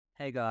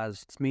Hey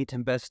guys, it's me,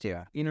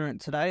 Tempestia.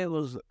 Today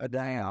was a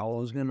day I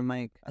was going to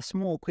make a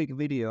small quick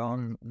video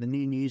on the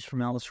new news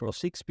from Elder Scrolls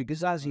 6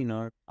 because as you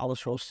know, Elder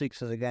Scrolls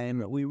 6 is a game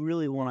that we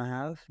really want to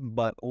have,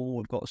 but all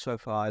we've got so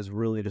far is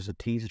really just a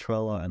teaser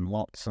trailer and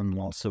lots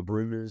of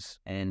rumors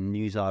and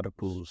news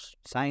articles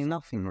saying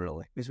nothing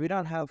really, because we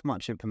don't have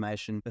much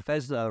information.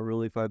 Bethesda are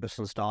really focused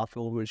on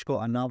Starfield, which got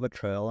another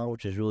trailer,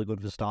 which is really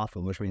good for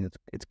Starfield, which means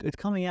it's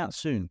coming out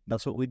soon.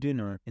 That's what we do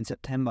know. In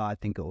September, I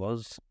think it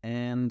was,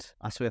 and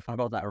I swear if I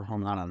got that wrong,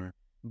 I don't know.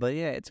 But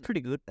yeah, it's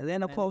pretty good. And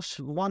then, of course,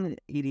 one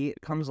idiot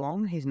comes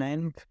along. His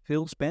name,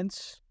 Phil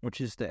Spencer, which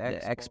is the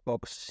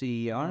Xbox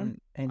CEO.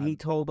 And he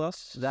told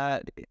us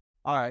that,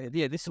 all right,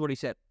 yeah, this is what he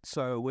said.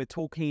 So we're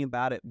talking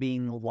about it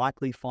being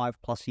likely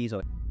 5+ years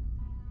old.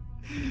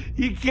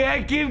 You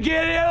can't keep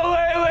getting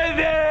away with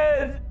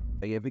it!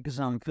 But yeah,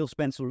 because Phil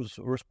Spencer was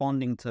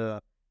responding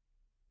to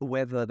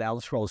whether the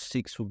Elder Scrolls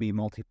 6 will be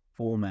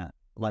multi-format,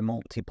 like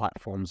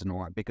multi-platforms and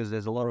all that, because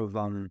there's a lot of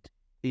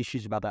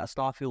issues about that.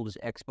 Starfield is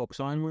Xbox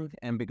only,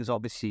 and because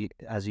obviously,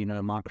 as you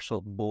know,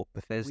 Microsoft bought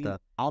Bethesda,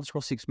 Elder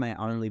Scrolls 6 may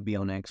only be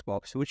on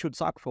Xbox, which would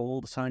suck for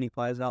all the Sony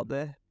players out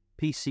there.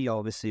 PC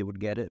obviously would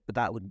get it, but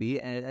that would be,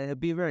 and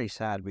it'd be very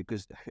sad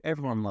because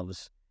everyone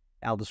loves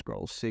Elder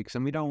Scrolls 6,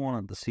 and we don't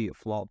want to see it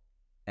flop.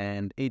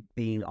 And it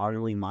being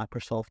only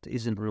Microsoft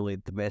isn't really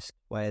the best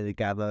way to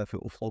gather if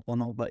it will flop or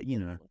not, but you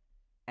know.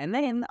 And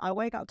then I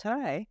wake up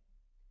today,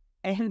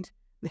 and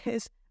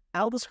there's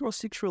Elder Scrolls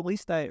 6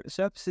 release date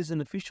surfaces in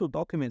official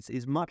documents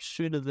is much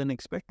sooner than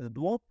expected.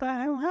 What the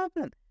hell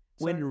happened?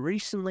 When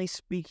recently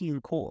speaking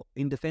in court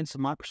in defense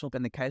of Microsoft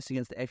and the case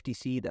against the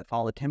FTC that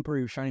filed a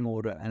temporary restraining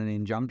order and an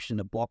injunction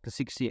to block the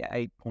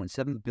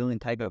 $68.7 billion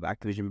takeover of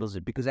Activision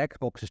Blizzard because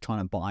Xbox is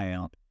trying to buy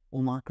out,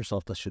 or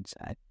Microsoft I should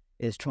say,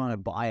 is trying to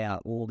buy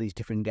out all these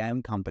different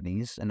game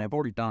companies, and they've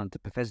already done it to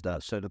Bethesda,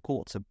 so the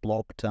courts have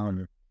blocked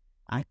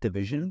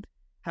Activision.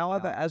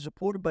 However, as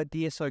reported by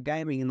DSO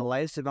Gaming in the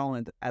latest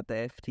development at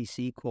the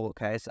FTC court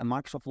case, a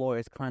Microsoft lawyer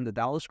has claimed that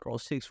Elder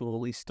Scrolls 6 will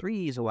release 3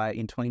 years away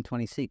in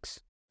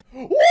 2026.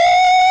 Woo!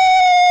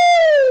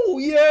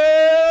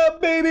 Yeah,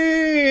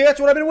 baby! That's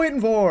what I've been waiting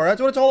for.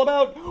 That's what it's all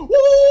about.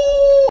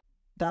 Woo!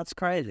 That's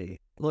crazy.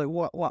 Like,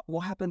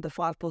 what happened to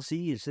 5+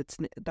 years?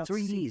 That's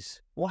 3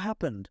 years. What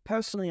happened?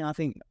 Personally, I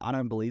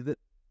don't believe it.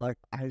 Like,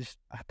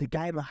 the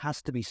game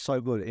has to be so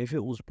good. If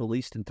it was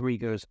released in 3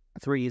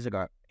 years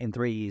ago, in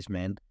 3 years,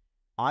 man.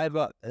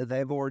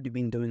 They've already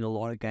been doing a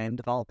lot of game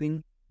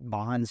developing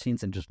behind the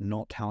scenes and just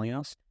not telling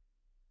us,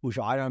 which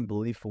I don't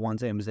believe for one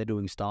thing, because they're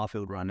doing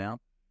Starfield right now.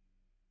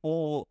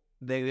 Or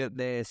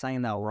they're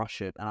saying they'll rush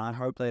it, and I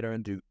hope they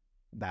don't do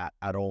that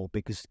at all,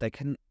 because they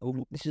can.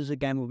 This is a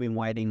game we've been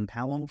waiting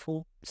how long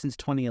for? Since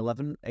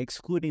 2011,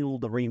 excluding all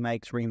the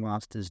remakes,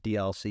 remasters,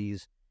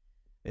 DLCs.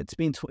 It's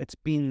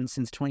been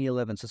since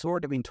 2011, so it's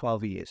already been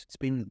 12 years. It's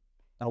been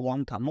a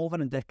long time, more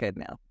than a decade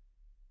now.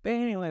 But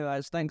anyway,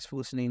 guys, thanks for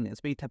listening.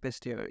 It's me,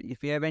 Tempestia.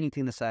 If you have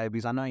anything to say,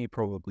 because I know you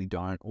probably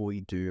don't, or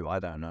you do, I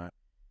don't know. If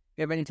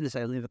you have anything to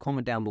say, leave a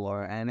comment down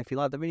below. And if you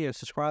like the video,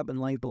 subscribe and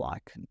leave a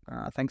like.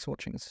 Thanks for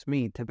watching. It's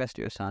me,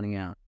 Tempestia, signing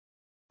out.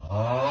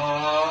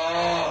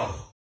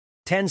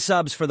 10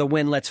 subs for the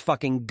win. Let's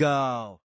fucking go.